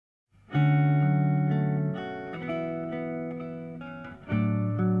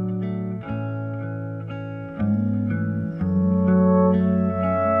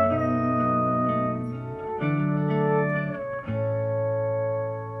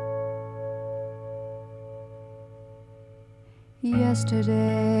yesterday.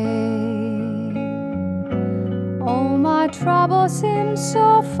 All my troubles seem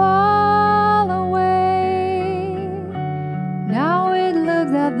so far away. Now it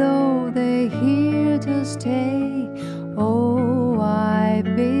looks as though they're here to stay. Oh, I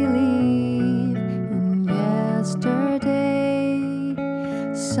believe in yesterday.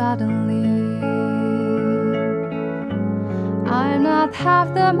 Suddenly, I'm not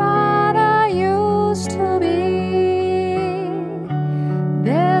half the man I used to be.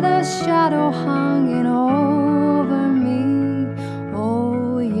 There's a shadow hanging over me.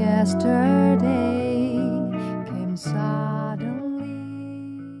 Oh, yesterday came suddenly.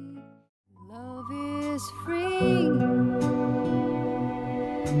 Love is free.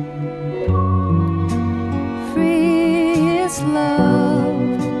 Free is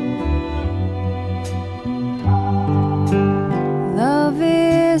love. Love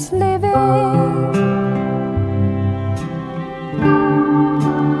is living.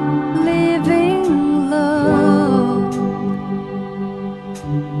 Living love.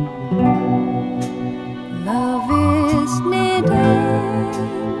 Love is needed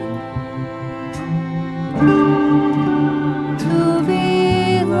to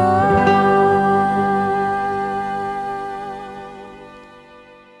be loved.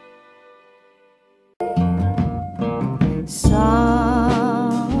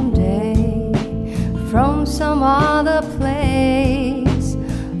 Someday, from some other place,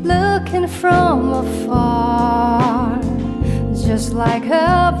 looking from afar, just like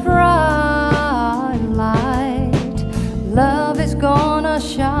a bright light, love is gonna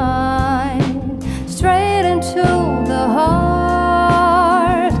shine straight into the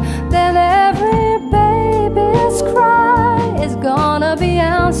heart. Then every baby's cry is gonna be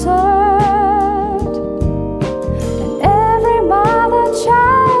answered, and every mother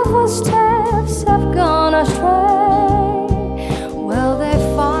child whose steps have gone astray, will they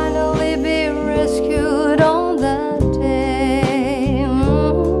finally be rescued on that day?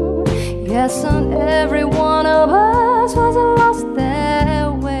 Yes, and every one of us who's lost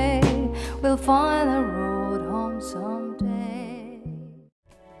their way will find a road home someday.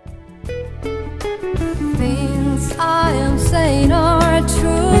 Things I am saying are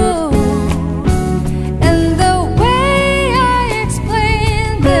true, and the way I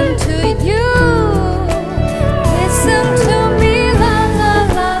explain them to you, listen to me, la la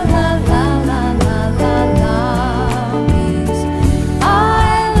la la la la la la la, means I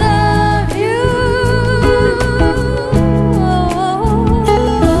love you.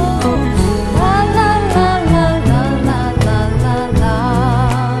 La la la la la la la la la,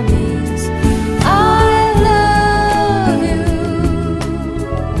 means I love you.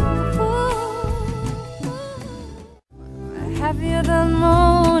 Happier than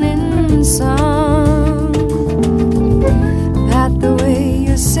morning sun, that the way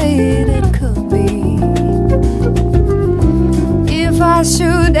you said it could be. If I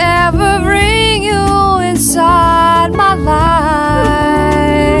should ever bring you inside my life,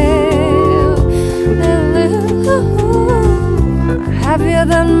 happier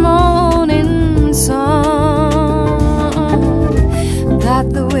than morning sun, that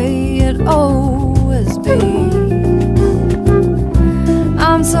the way it always be.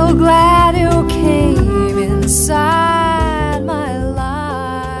 I'm so glad you came inside my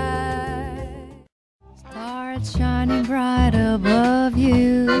life. Stars shining bright above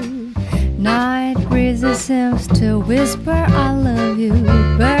you, night breezes seems to whisper I love you.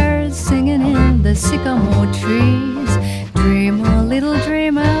 Birds singing in the sycamore trees, dream a little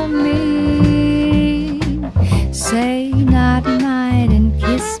dream of me. Say night night and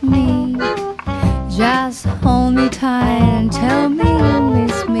kiss me, just hold me tight and tell me you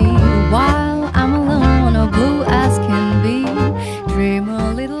miss me, while I'm alone or blue as can be. Dream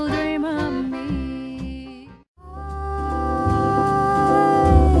a little dream of me.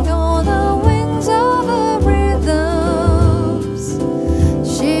 On the wings of her rhythms,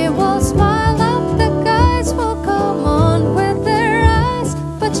 she will smile up, the guys will come on with their eyes,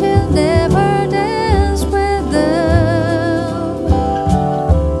 but she'll never dance with them.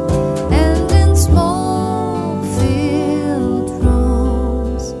 And in small field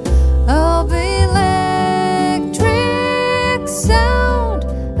rooms of electric sound,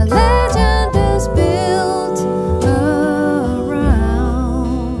 a legend is built around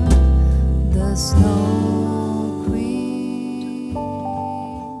the Snow Queen.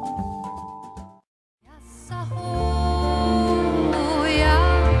 Yasahoya,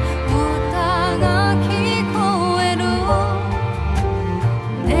 uta ga kikoeru,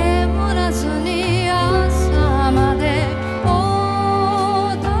 nemurazu ni asa made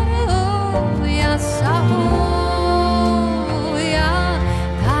odoru. Yasahoya,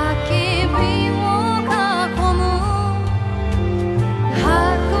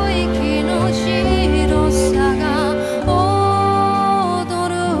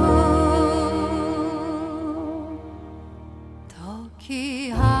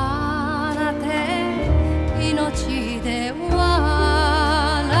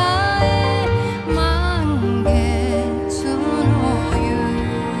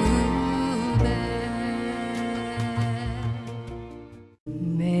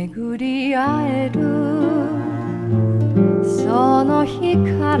 るその日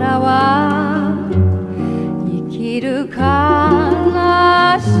からは